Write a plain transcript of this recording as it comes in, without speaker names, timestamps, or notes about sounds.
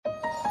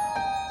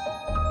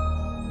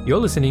You're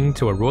listening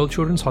to a Royal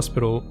Children's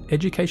Hospital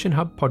Education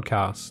Hub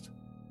podcast.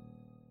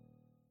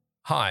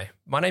 Hi,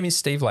 my name is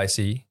Steve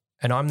Lacey,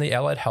 and I'm the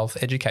Allied Health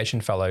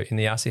Education Fellow in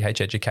the RCH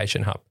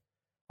Education Hub.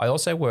 I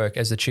also work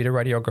as the Senior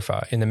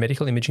Radiographer in the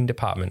Medical Imaging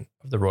Department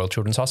of the Royal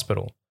Children's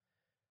Hospital.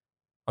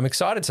 I'm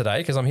excited today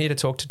because I'm here to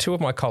talk to two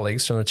of my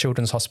colleagues from the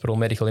Children's Hospital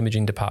Medical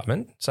Imaging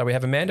Department. So we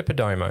have Amanda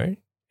Perdomo,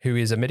 who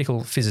is a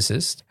medical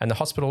physicist and the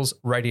hospital's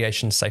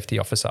radiation safety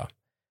officer.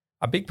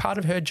 A big part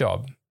of her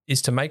job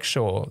is to make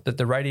sure that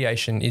the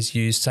radiation is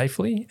used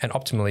safely and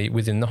optimally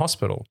within the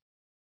hospital.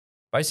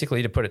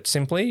 Basically, to put it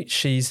simply,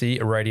 she's the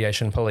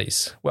radiation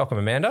police. Welcome,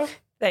 Amanda.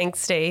 Thanks,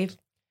 Steve.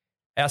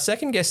 Our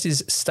second guest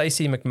is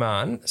Stacey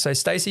McMahon. So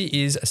Stacey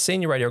is a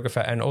senior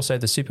radiographer and also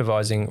the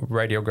supervising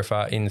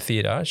radiographer in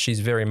theatre. She's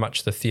very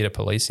much the theatre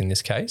police in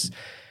this case.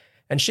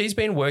 And she's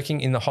been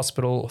working in the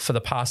hospital for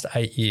the past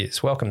 8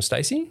 years. Welcome,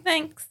 Stacey.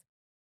 Thanks.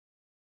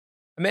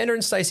 Amanda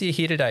and Stacey are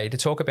here today to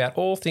talk about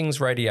all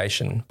things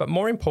radiation, but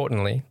more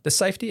importantly, the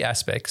safety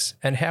aspects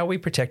and how we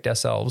protect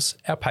ourselves,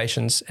 our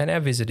patients and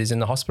our visitors in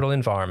the hospital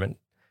environment.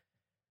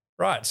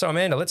 Right, so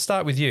Amanda, let's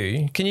start with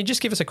you. Can you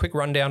just give us a quick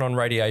rundown on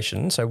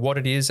radiation, so what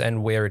it is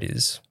and where it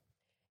is?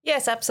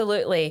 Yes,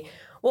 absolutely.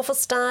 Well, for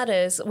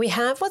starters, we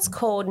have what's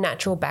called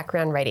natural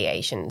background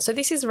radiation. So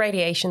this is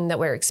radiation that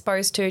we're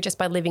exposed to just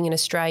by living in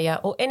Australia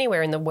or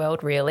anywhere in the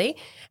world, really.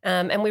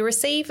 And we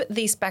receive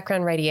this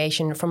background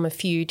radiation from a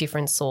few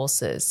different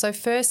sources. So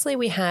firstly,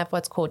 we have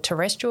what's called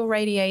terrestrial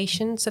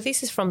radiation. So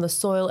this is from the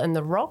soil and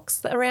the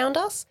rocks around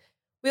us.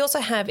 We also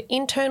have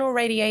internal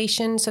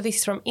radiation. So this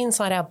is from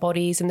inside our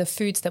bodies and the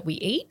foods that we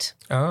eat.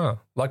 Oh,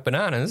 like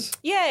bananas?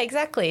 Yeah,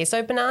 exactly.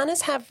 So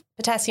bananas have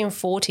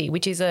potassium-40,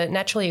 which is a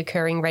naturally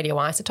occurring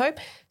radioisotope.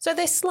 So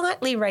they're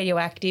slightly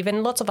radioactive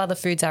and lots of other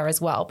foods are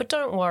as well. But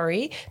don't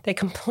worry, they're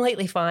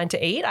completely fine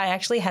to eat. I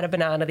actually had a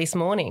banana this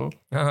morning.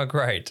 Oh,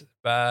 great.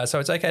 So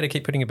it's okay to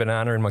keep putting a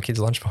banana in my kid's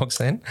lunchbox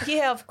then?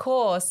 Yeah, of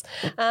course.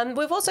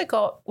 We've also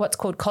got what's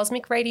called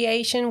cosmic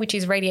radiation, which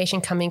is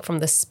radiation coming from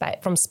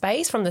from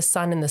space, from the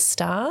sun and the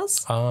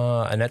stars.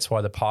 And that's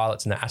why the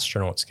pilots and the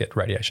astronauts get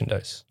radiation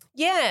dose.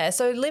 Yeah,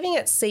 so living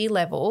at sea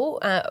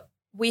level,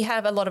 we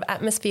have a lot of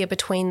atmosphere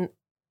between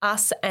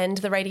us and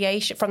the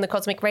radiation from the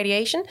cosmic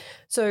radiation.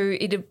 So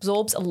it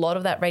absorbs a lot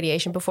of that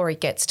radiation before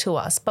it gets to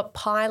us. But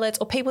pilots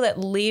or people that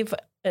live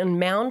in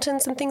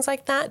mountains and things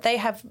like that, they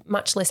have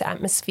much less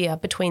atmosphere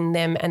between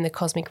them and the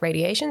cosmic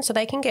radiation, so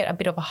they can get a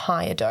bit of a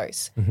higher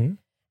dose. Mm-hmm.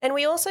 And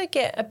we also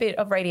get a bit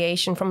of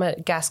radiation from a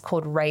gas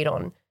called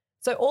radon.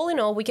 So all in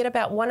all, we get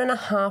about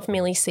 1.5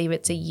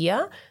 millisieverts a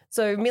year.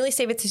 So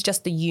millisieverts is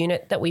just the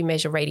unit that we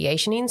measure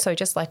radiation in. So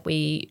just like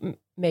we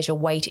measure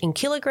weight in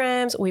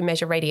kilograms, we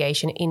measure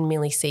radiation in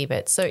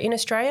millisieverts. So in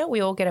Australia, we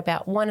all get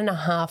about 1.5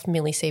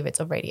 millisieverts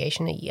of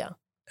radiation a year.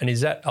 And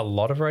is that a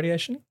lot of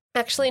radiation?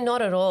 Actually,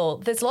 not at all.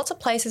 There's lots of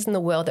places in the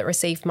world that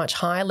receive much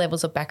higher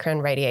levels of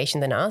background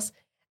radiation than us,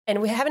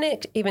 and we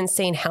haven't even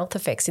seen health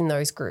effects in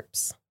those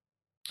groups.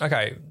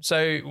 Okay,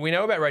 so we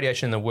know about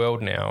radiation in the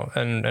world now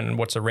and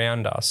what's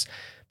around us,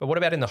 but what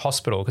about in the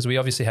hospital? Because we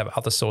obviously have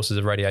other sources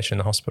of radiation in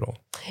the hospital.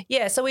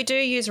 Yeah, so we do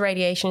use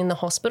radiation in the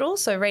hospital.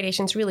 So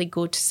radiation is really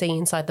good to see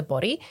inside the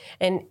body.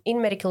 And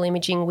in medical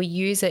imaging, we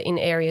use it in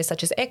areas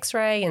such as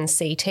X-ray and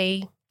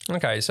CT.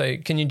 Okay, so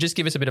can you just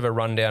give us a bit of a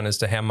rundown as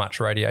to how much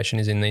radiation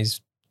is in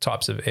these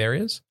types of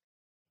areas?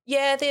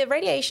 Yeah, the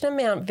radiation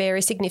amount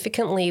varies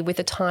significantly with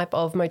the type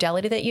of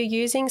modality that you're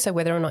using, so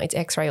whether or not it's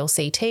X-ray or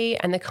CT,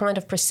 and the kind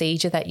of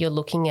procedure that you're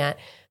looking at.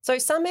 So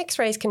some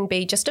X-rays can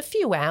be just a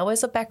few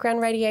hours of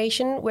background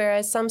radiation,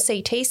 whereas some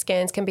CT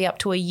scans can be up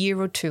to a year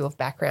or two of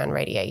background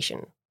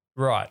radiation.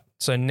 Right.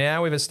 So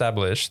now we've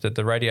established that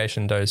the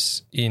radiation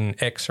dose in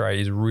X-ray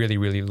is really,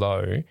 really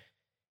low.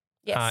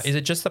 Yes. Is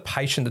it just the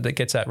patient that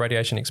gets that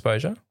radiation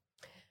exposure?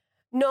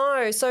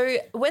 No. So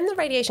when the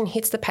radiation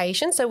hits the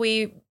patient, so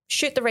we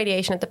shoot the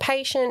radiation at the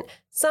patient,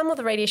 some of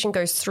the radiation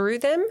goes through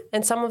them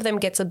and some of them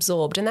gets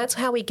absorbed, and that's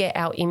how we get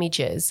our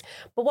images.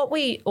 But what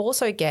we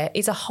also get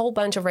is a whole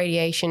bunch of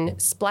radiation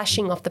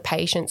splashing off the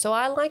patient. So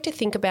I like to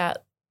think about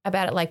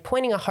it like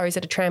pointing a hose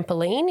at a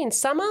trampoline in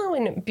summer,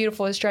 in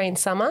beautiful Australian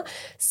summer.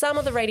 Some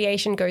of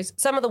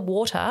the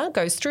water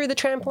goes through the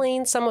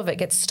trampoline, some of it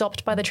gets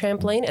stopped by the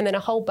trampoline, and then a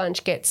whole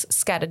bunch gets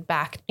scattered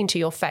back into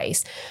your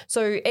face.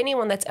 So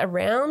anyone that's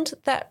around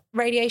that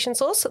radiation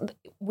source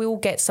will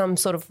get some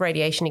sort of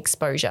radiation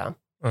exposure.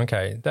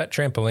 Okay, that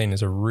trampoline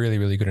is a really,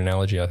 really good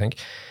analogy, I think.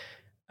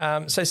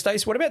 So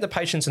Stace, what about the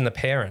patients and the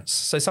parents?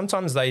 So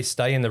sometimes they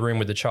stay in the room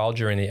with the child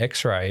during the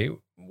X-ray.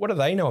 What do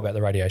they know about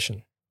the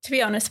radiation? To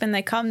be honest, when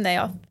they come, they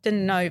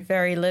often know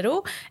very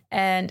little.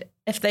 And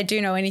if they do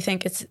know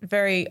anything, it's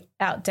very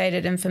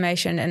outdated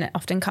information, and it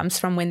often comes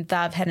from when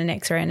they've had an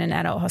X-ray in an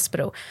adult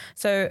hospital.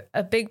 So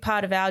a big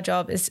part of our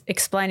job is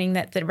explaining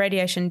that the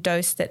radiation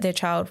dose that their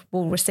child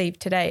will receive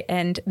today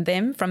and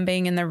them from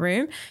being in the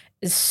room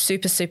is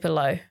super, super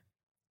low.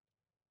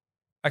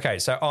 Okay,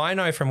 so I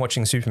know from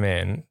watching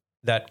Superman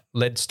that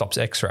lead stops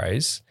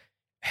X-rays.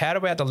 How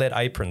about the lead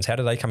aprons? How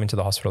do they come into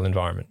the hospital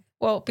environment?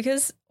 Well,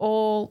 because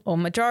all or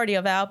majority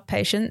of our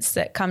patients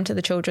that come to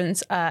the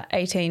children's are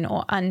 18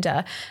 or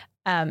under,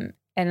 and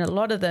a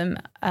lot of them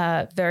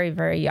are very,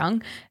 very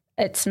young,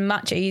 it's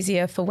much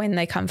easier for when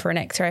they come for an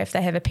x-ray if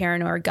they have a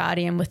parent or a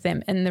guardian with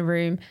them in the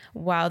room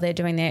while they're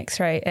doing the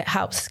x-ray. It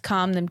helps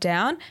calm them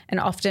down and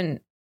often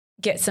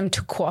gets them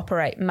to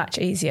cooperate much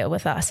easier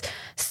with us.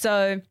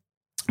 So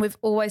we've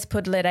always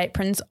put lead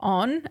aprons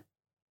on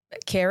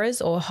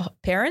carers or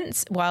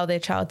parents while their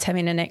child's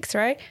having an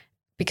x-ray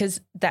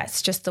because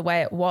that's just the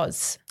way it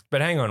was.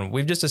 But hang on,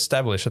 we've just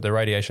established that the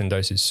radiation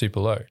dose is super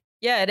low.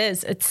 Yeah, it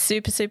is. It's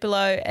super, super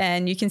low.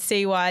 And you can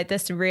see why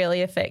this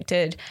really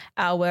affected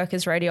our work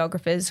as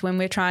radiographers when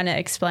we're trying to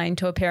explain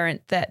to a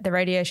parent that the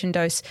radiation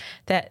dose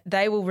that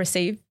they will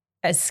receive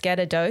as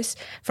scatter dose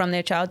from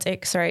their child's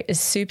x-ray is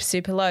super,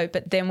 super low.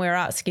 But then we're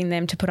asking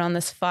them to put on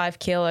this 5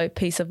 kilo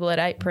piece of lead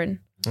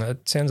apron.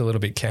 That sounds a little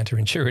bit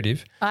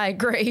counterintuitive. I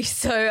agree.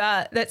 So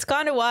that's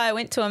kind of why I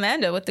went to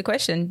Amanda with the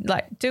question,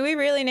 like, do we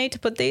really need to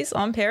put these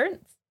on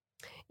parents?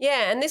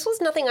 Yeah, and this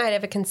was nothing I had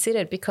ever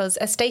considered because,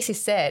 as Stacey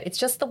said, it's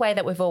just the way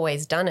that we've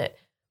always done it.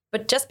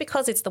 But just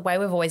because it's the way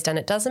we've always done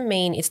it doesn't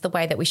mean it's the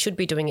way that we should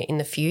be doing it in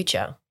the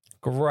future.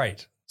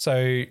 Great. So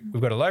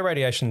we've got a low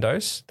radiation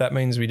dose. That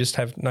means we just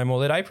have no more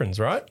lead aprons,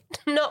 right?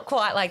 Not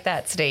quite like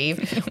that,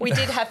 Steve. We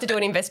did have to do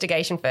an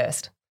investigation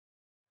first.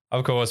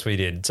 Of course we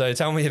did. So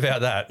tell me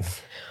about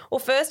that. Well,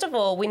 first of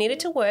all, we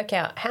needed to work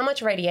out how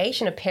much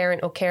radiation a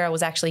parent or carer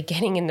was actually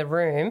getting in the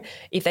room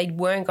if they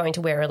weren't going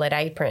to wear a lead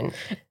apron.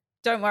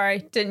 Don't worry,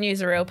 didn't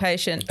use a real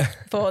patient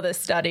for this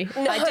study.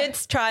 No. I did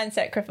try and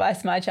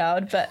sacrifice my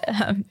child, but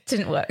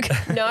didn't work.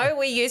 No,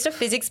 we used a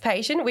physics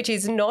patient, which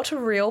is not a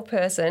real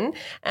person.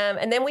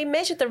 And then we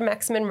measured the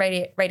maximum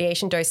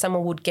radiation dose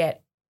someone would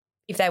get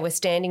if they were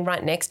standing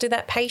right next to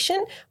that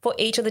patient for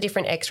each of the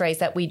different x-rays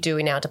that we do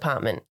in our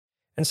department.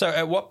 And so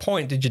at what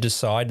point did you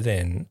decide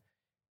then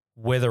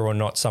whether or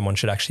not someone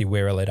should actually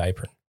wear a lead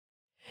apron?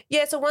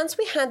 Yeah, so once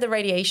we had the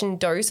radiation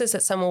doses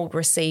that someone would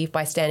receive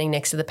by standing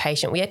next to the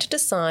patient, we had to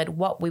decide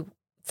what we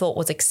thought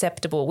was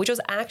acceptable, which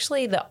was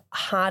actually the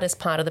hardest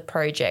part of the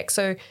project.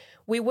 So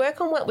we work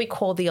on what we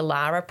call the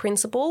ALARA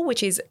principle,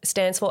 which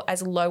stands for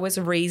as low as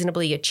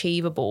reasonably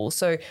achievable.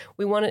 So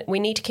we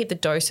need to keep the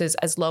doses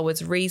as low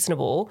as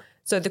reasonable.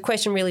 So the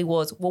question really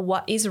was, well,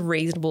 what is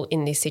reasonable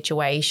in this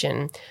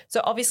situation?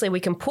 So obviously we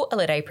can put a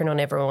lead apron on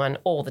everyone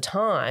all the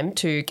time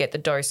to get the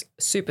dose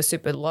super,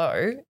 super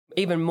low,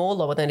 even more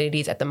lower than it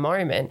is at the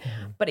moment.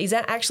 Mm-hmm. But is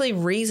that actually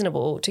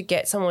reasonable to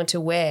get someone to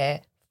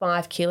wear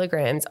 5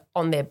 kilograms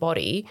on their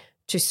body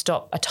to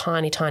stop a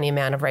tiny, tiny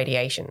amount of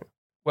radiation?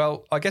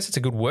 Well, I guess it's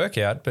a good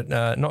workout, but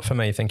not for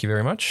me. Thank you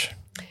very much.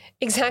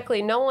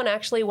 Exactly. No one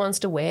actually wants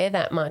to wear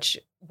that much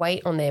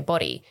weight on their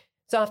body.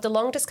 So after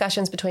long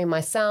discussions between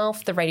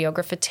myself, the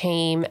radiographer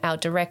team, our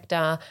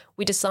director,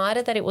 we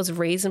decided that it was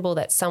reasonable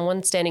that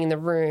someone standing in the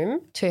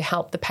room to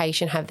help the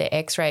patient have their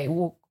x-ray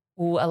will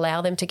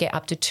allow them to get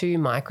up to 2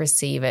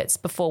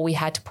 microsieverts before we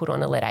had to put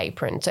on a lead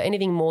apron. So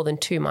anything more than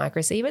 2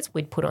 microsieverts,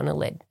 we'd put on a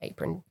lead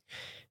apron.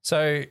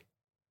 So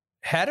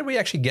how did we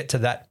actually get to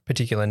that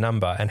particular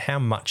number and how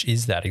much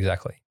is that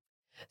exactly?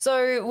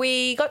 So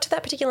we got to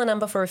that particular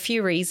number for a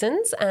few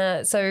reasons.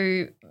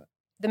 So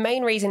the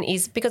main reason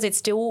is because it's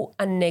still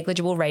a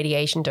negligible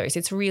radiation dose.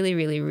 It's really,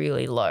 really,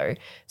 really low.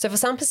 So for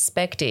some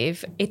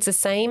perspective, it's the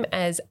same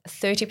as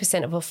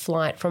 30% of a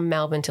flight from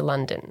Melbourne to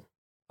London.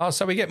 Oh,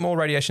 so we get more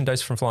radiation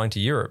dose from flying to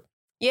Europe?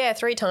 Yeah,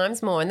 3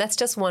 times more, and that's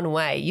just one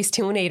way. You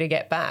still need to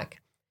get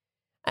back.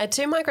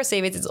 2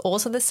 microsieverts is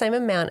also the same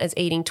amount as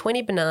eating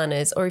 20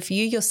 bananas or if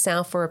you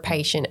yourself were a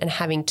patient and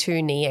having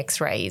 2 knee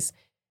x-rays.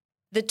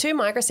 The 2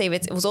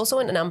 microsieverts, it was also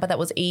a number that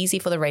was easy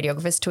for the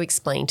radiographers to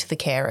explain to the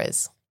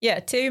carers. Yeah,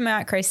 2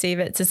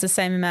 microsieverts is the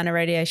same amount of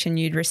radiation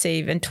you'd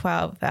receive in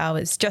 12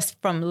 hours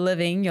just from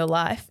living your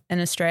life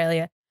in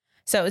Australia.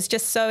 So it was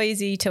just so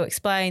easy to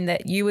explain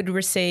that you would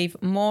receive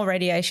more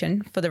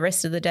radiation for the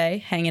rest of the day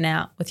hanging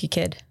out with your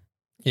kid.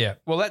 Yeah,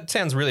 well, that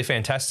sounds really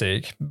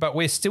fantastic, but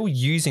we're still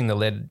using the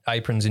lead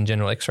aprons in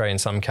general x-ray in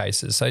some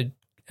cases. So,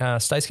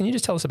 Stace, can you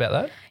just tell us about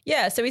that?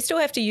 Yeah, so we still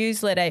have to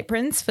use lead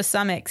aprons for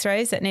some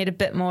x-rays that need a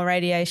bit more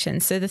radiation.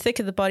 So the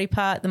thicker the body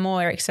part, the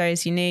more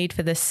x-rays you need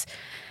for this.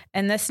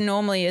 And this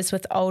normally is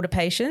with older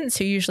patients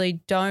who usually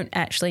don't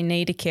actually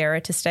need a carer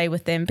to stay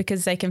with them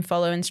because they can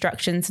follow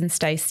instructions and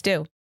stay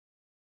still.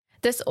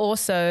 This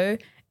also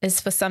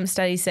is for some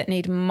studies that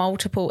need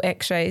multiple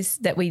x-rays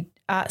that we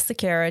ask the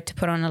carer to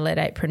put on a lead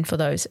apron for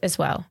those as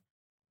well.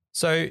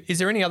 So is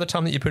there any other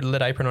time that you put a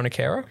lead apron on a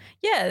carer?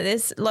 Yeah,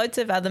 there's loads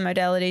of other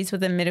modalities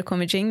within medical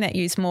imaging that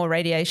use more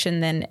radiation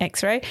than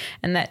x-ray,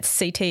 and that's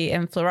CT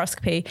and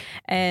fluoroscopy.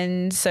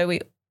 And so we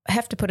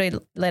have to put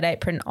a lead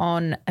apron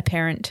on a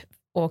parent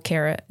or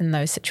carer in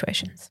those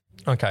situations.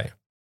 Okay.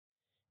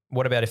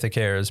 What about if the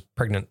carer is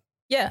pregnant?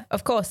 Yeah,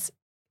 of course.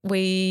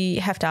 We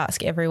have to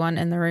ask everyone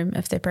in the room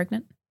if they're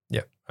pregnant.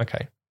 Yeah,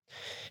 okay.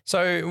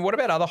 So what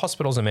about other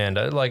hospitals,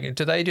 Amanda? Like,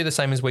 do they do the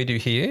same as we do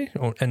here,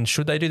 and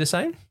should they do the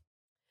same?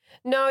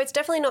 No, it's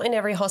definitely not in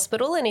every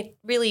hospital, and it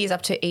really is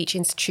up to each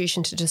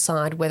institution to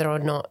decide whether or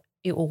not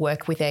it will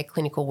work with their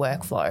clinical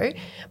workflow.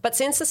 But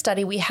since the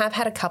study, we have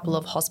had a couple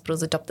of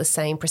hospitals adopt the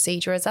same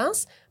procedure as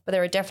us, but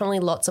there are definitely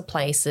lots of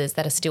places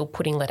that are still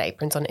putting lead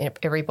aprons on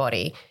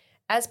everybody.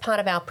 As part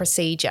of our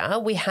procedure,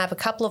 we have a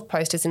couple of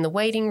posters in the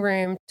waiting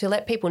room to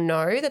let people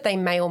know that they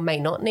may or may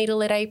not need a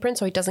lead apron,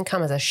 so it doesn't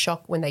come as a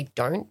shock when they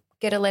don't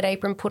get a lead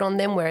apron put on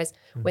them, whereas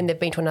when they've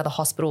been to another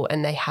hospital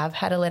and they have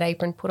had a lead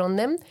apron put on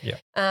them. Yeah.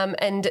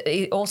 And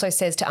it also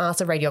says to ask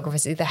the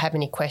radiographers if they have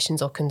any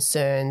questions or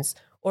concerns,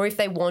 or if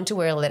they want to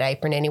wear a lead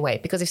apron anyway,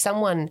 because if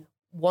someone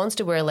wants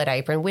to wear a lead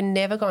apron, we're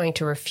never going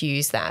to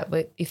refuse that,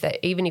 but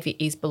even if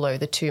it is below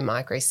the 2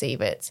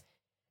 microsieverts.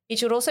 It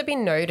should also be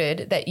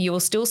noted that you will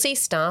still see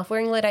staff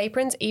wearing lead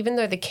aprons, even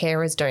though the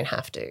carers don't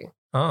have to.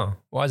 Oh,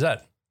 why is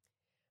that?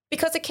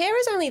 Because the carer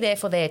is only there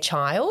for their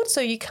child.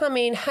 So you come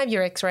in, have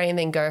your x-ray and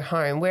then go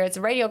home, whereas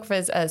the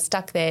radiographers are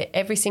stuck there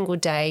every single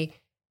day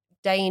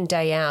in,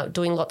 day out,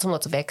 doing lots and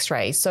lots of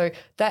x-rays. So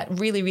that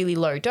really, really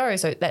low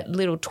dose, so that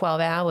little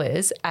 12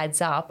 hours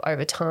adds up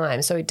over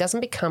time. So it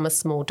doesn't become a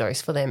small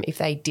dose for them if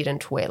they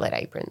didn't wear lead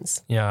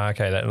aprons. Yeah,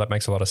 okay, that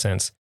makes a lot of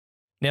sense.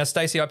 Now,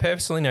 Stacey, I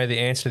personally know the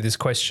answer to this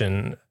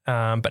question,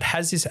 but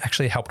has this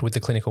actually helped with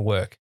the clinical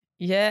work?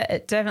 Yeah,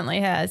 it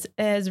definitely has.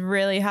 It has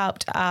really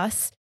helped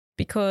us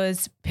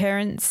because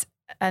parents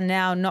are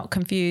now not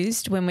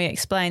confused when we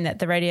explain that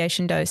the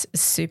radiation dose is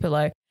super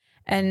low,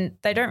 and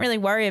they don't really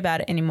worry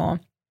about it anymore.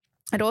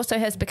 It also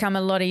has become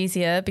a lot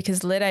easier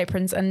because lead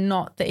aprons are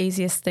not the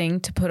easiest thing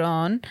to put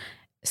on.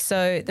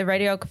 So the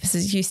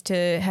radiographers used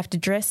to have to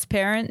dress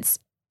parents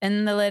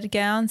in the lead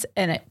gowns,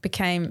 and it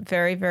became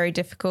very, very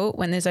difficult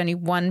when there's only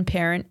one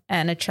parent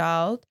and a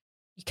child.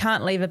 You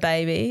can't leave a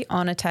baby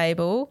on a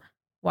table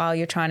while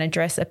you're trying to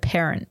dress a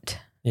parent.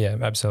 Yeah,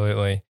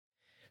 absolutely.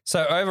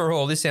 So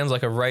overall, this sounds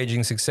like a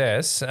raging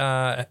success.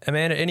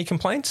 Amanda, any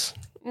complaints?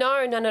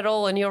 No, none at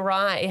all. And you're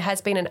right. It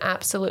has been an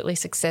absolutely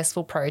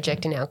successful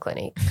project in our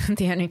clinic.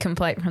 The only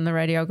complaint from the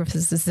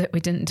radiographers is that we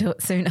didn't do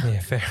it sooner. Yeah,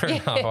 fair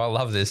enough. I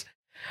love this.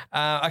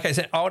 Okay,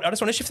 so I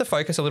just want to shift the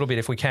focus a little bit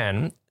if we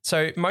can.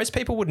 So most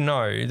people would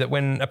know that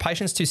when a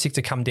patient's too sick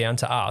to come down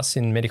to us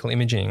in medical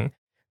imaging,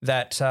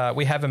 that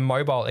we have a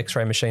mobile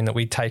x-ray machine that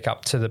we take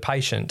up to the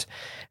patient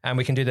and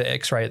we can do the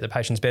x-ray at the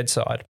patient's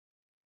bedside.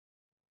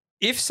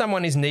 If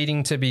someone is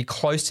needing to be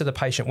close to the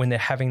patient when they're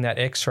having that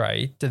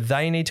x-ray, do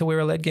they need to wear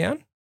a lead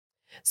gown?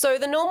 So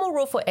the normal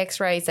rule for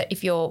x-rays is that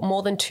if you're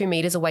more than 2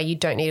 meters away, you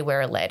don't need to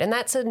wear a lead. And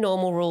that's a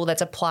normal rule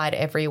that's applied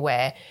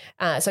everywhere.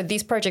 So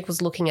this project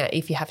was looking at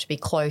if you have to be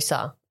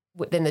closer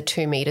than the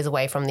 2 meters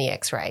away from the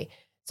x-ray.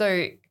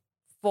 So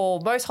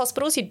for most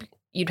hospitals,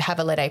 you'd have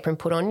a lead apron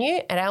put on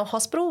you. At our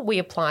hospital, we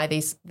apply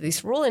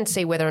this rule and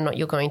see whether or not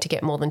you're going to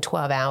get more than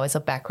 12 hours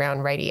of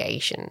background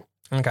radiation.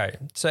 Okay.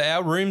 So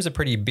our rooms are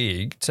pretty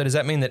big. So does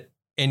that mean that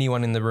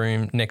anyone in the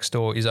room next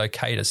door is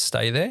okay to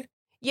stay there?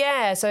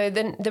 Yeah, so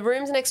the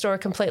rooms next door are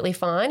completely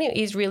fine. It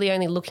is really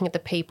only looking at the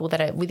people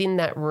that are within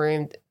that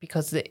room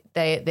because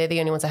they're the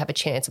only ones that have a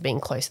chance of being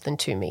closer than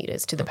 2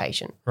 meters to the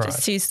patient. Right.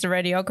 Just use the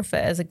radiographer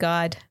as a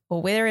guide,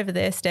 or wherever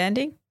they're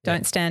standing,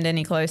 don't stand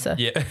any closer.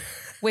 Yeah.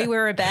 We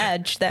wear a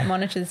badge that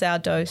monitors our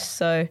dose,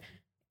 so,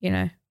 you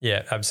know.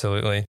 Yeah,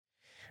 absolutely.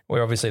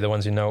 We're obviously the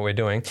ones who know what we're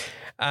doing.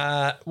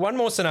 One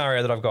more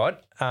scenario that I've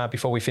got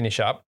before we finish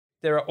up.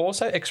 There are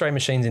also x-ray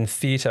machines in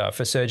theatre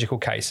for surgical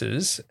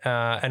cases,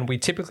 and we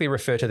typically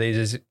refer to these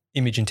as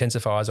image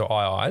intensifiers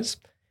or IIs.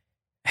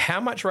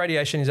 How much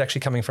radiation is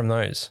actually coming from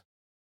those?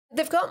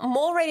 They've got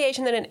more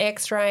radiation than an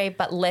x-ray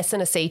but less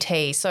than a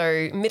CT,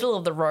 so middle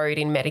of the road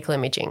in medical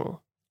imaging.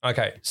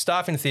 Okay.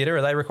 Staff in theatre,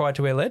 are they required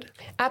to wear lead?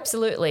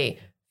 Absolutely.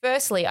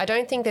 Firstly, I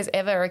don't think there's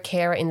ever a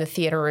carer in the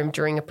theatre room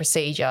during a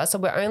procedure, so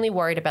we're only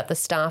worried about the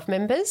staff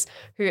members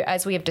who,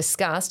 as we have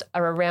discussed,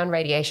 are around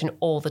radiation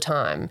all the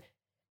time.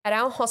 At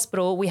our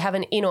hospital, we have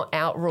an in or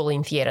out rule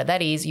in theatre.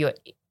 That is, you're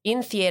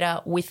in theatre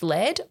with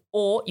lead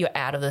or you're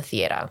out of the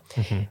theatre.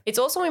 Mm-hmm. It's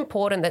also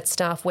important that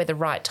staff wear the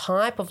right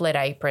type of lead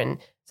apron.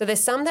 So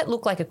there's some that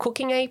look like a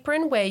cooking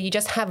apron where you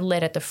just have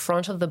lead at the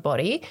front of the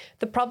body.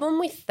 The problem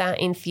with that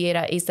in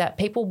theatre is that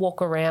people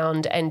walk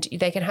around and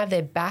they can have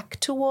their back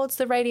towards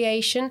the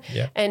radiation,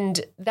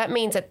 and that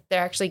means that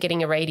they're actually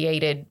getting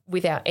irradiated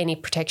without any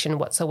protection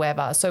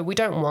whatsoever. So we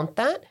don't want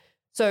that.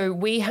 So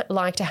we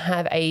like to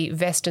have a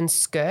vest and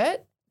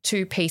skirt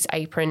 2-piece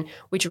apron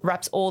which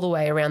wraps all the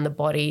way around the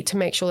body to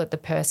make sure that the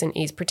person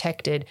is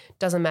protected.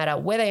 Doesn't matter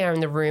where they are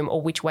in the room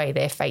or which way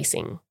they're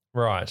facing.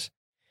 Right.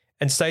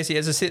 And Stacey,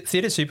 as a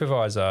theatre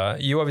supervisor,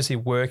 you obviously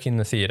work in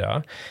the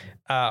theatre.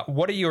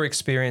 What are your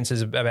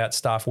experiences about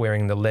staff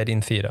wearing the lead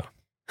in theatre?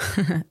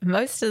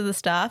 Most of the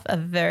staff are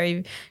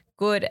very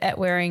good at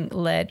wearing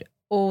lead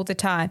all the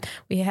time.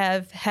 We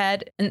have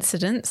had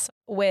incidents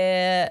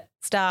where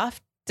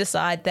staff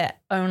decide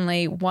that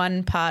only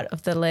one part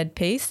of the lead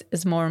piece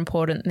is more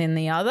important than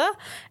the other,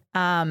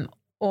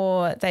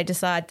 or they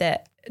decide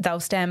that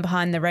they'll stand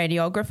behind the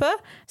radiographer.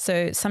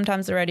 So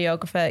sometimes the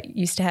radiographer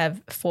used to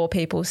have 4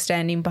 people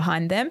standing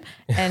behind them,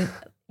 and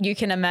you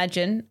can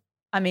imagine,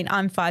 I mean,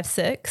 I'm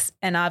 5'6"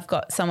 and I've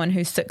got someone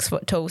who's 6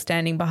 foot tall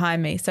standing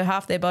behind me, so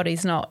half their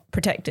body's not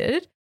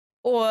protected.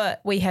 or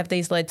we have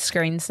these LED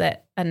screens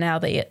that are now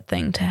the it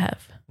thing to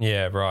have.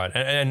 Yeah, right.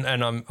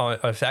 And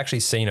I've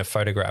actually seen a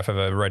photograph of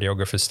a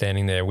radiographer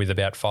standing there with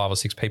about 5 or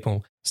 6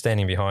 people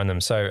standing behind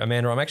them. So,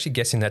 Amanda, I'm actually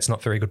guessing that's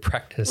not very good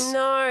practice.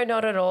 No,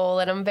 not at all.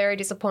 And I'm very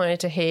disappointed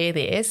to hear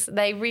this.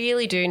 They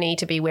really do need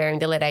to be wearing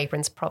the lead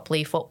aprons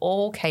properly for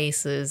all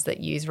cases that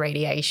use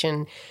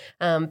radiation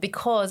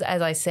because,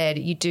 as I said,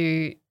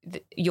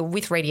 you're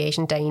with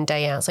radiation day in,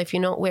 day out. So if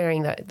you're not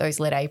wearing those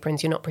lead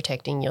aprons, you're not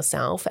protecting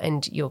yourself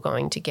and you're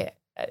going to get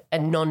a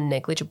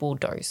non-negligible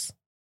dose.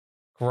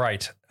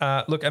 Great.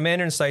 Look,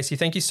 Amanda and Stacey,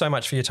 thank you so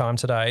much for your time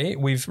today.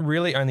 We've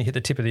really only hit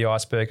the tip of the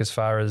iceberg as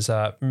far as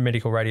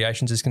medical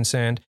radiations is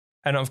concerned.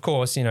 And of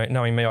course,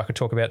 knowing me, I could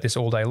talk about this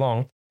all day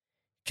long.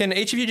 Can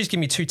each of you just give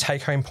me 2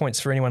 take-home points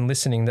for anyone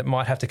listening that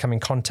might have to come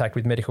in contact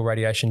with medical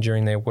radiation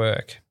during their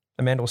work?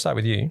 Amanda, we'll start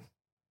with you.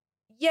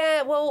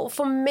 Yeah, well,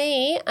 for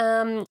me,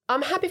 I'm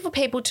happy for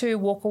people to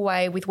walk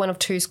away with one of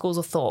 2 schools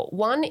of thought.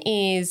 One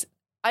is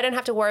I don't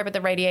have to worry about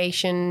the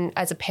radiation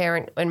as a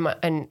parent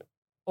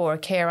or a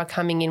carer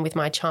coming in with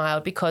my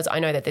child because I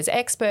know that there's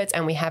experts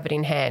and we have it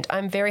in hand.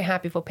 I'm very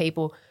happy for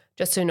people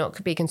just to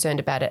not be concerned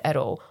about it at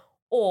all.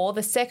 Or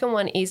the second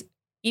one is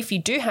if you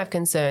do have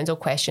concerns or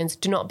questions,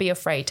 do not be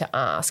afraid to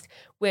ask.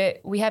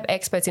 We have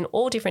experts in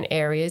all different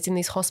areas in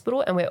this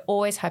hospital and we're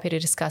always happy to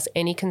discuss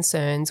any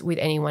concerns with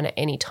anyone at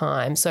any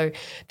time. So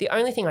the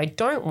only thing I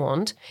don't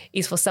want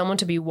is for someone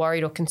to be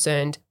worried or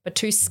concerned but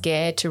too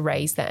scared to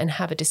raise that and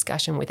have a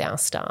discussion with our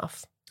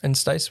staff. And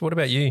Stace, what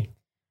about you?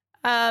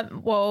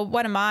 Well,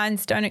 one of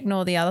mine's don't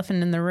ignore the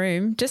elephant in the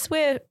room. Just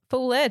wear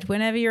full lead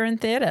whenever you're in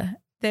theatre.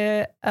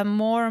 There are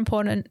more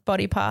important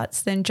body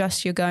parts than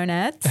just your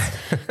gonads.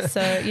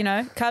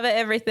 So, cover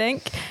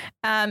everything.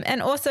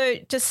 And also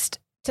just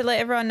to let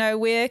everyone know,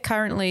 we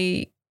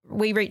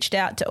reached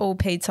out to all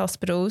PEDS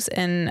hospitals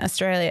in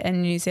Australia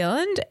and New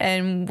Zealand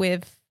and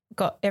we've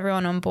got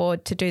everyone on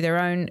board to do their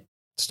own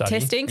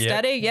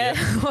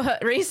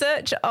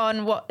research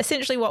on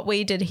what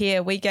we did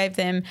here. We gave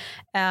them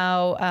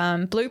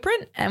our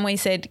blueprint and we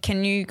said,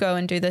 can you go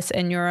and do this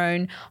in your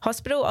own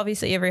hospital?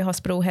 Obviously, every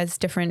hospital has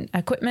different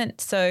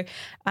equipment. So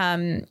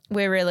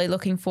we're really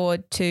looking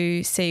forward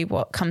to see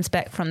what comes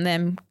back from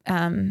them.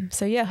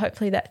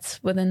 Hopefully that's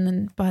by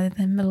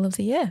the middle of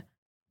the year.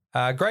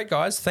 Great,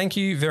 guys. Thank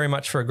you very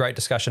much for a great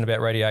discussion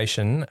about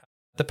radiation.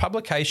 The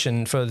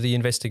publication for the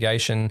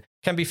investigation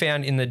can be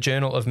found in the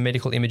Journal of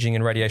Medical Imaging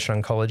and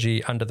Radiation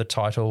Oncology under the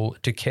title,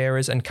 Do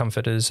Carers and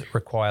Comforters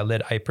Require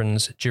Lead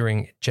Aprons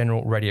During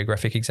General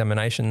Radiographic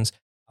Examinations?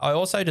 I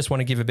also just want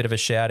to give a bit of a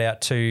shout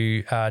out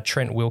to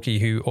Trent Wilkie,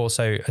 who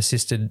also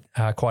assisted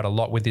quite a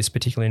lot with this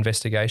particular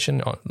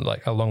investigation,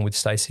 along with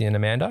Stacey and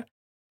Amanda.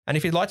 And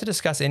if you'd like to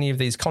discuss any of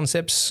these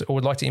concepts or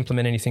would like to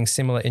implement anything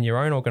similar in your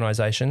own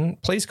organisation,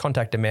 please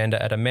contact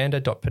Amanda at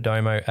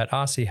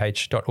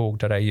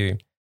amanda.perdomo@rch.org.au.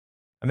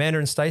 Amanda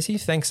and Stacey,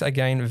 thanks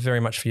again very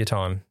much for your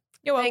time.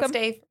 You're welcome.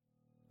 Thanks, Steve.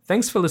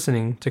 Thanks for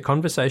listening to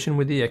Conversation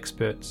with the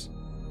Experts,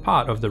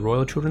 part of the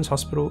Royal Children's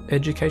Hospital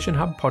Education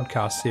Hub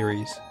podcast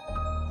series.